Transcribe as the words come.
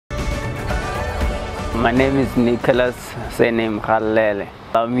My name is Nicholas, surname Khalele.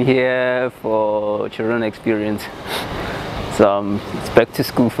 I'm here for children experience. So it's back to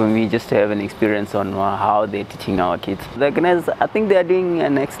school for me just to have an experience on how they're teaching our kids. The guys, I think they're doing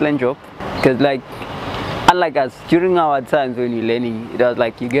an excellent job because unlike us, during our times when you're learning, it was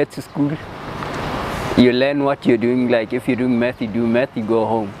like you get to school, you learn what you're doing, like if you're doing math, you do math, you go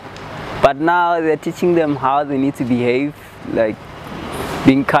home. But now they're teaching them how they need to behave, like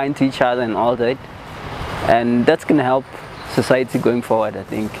being kind to each other and all that. And that's going to help society going forward, I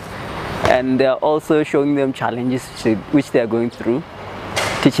think. And they're also showing them challenges which they're going through,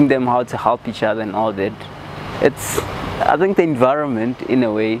 teaching them how to help each other and all that. I think the environment, in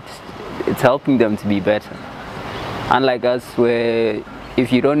a way, it's helping them to be better. Unlike us, where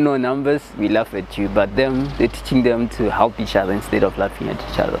if you don't know numbers, we laugh at you, but they're teaching them to help each other instead of laughing at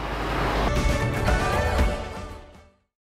each other.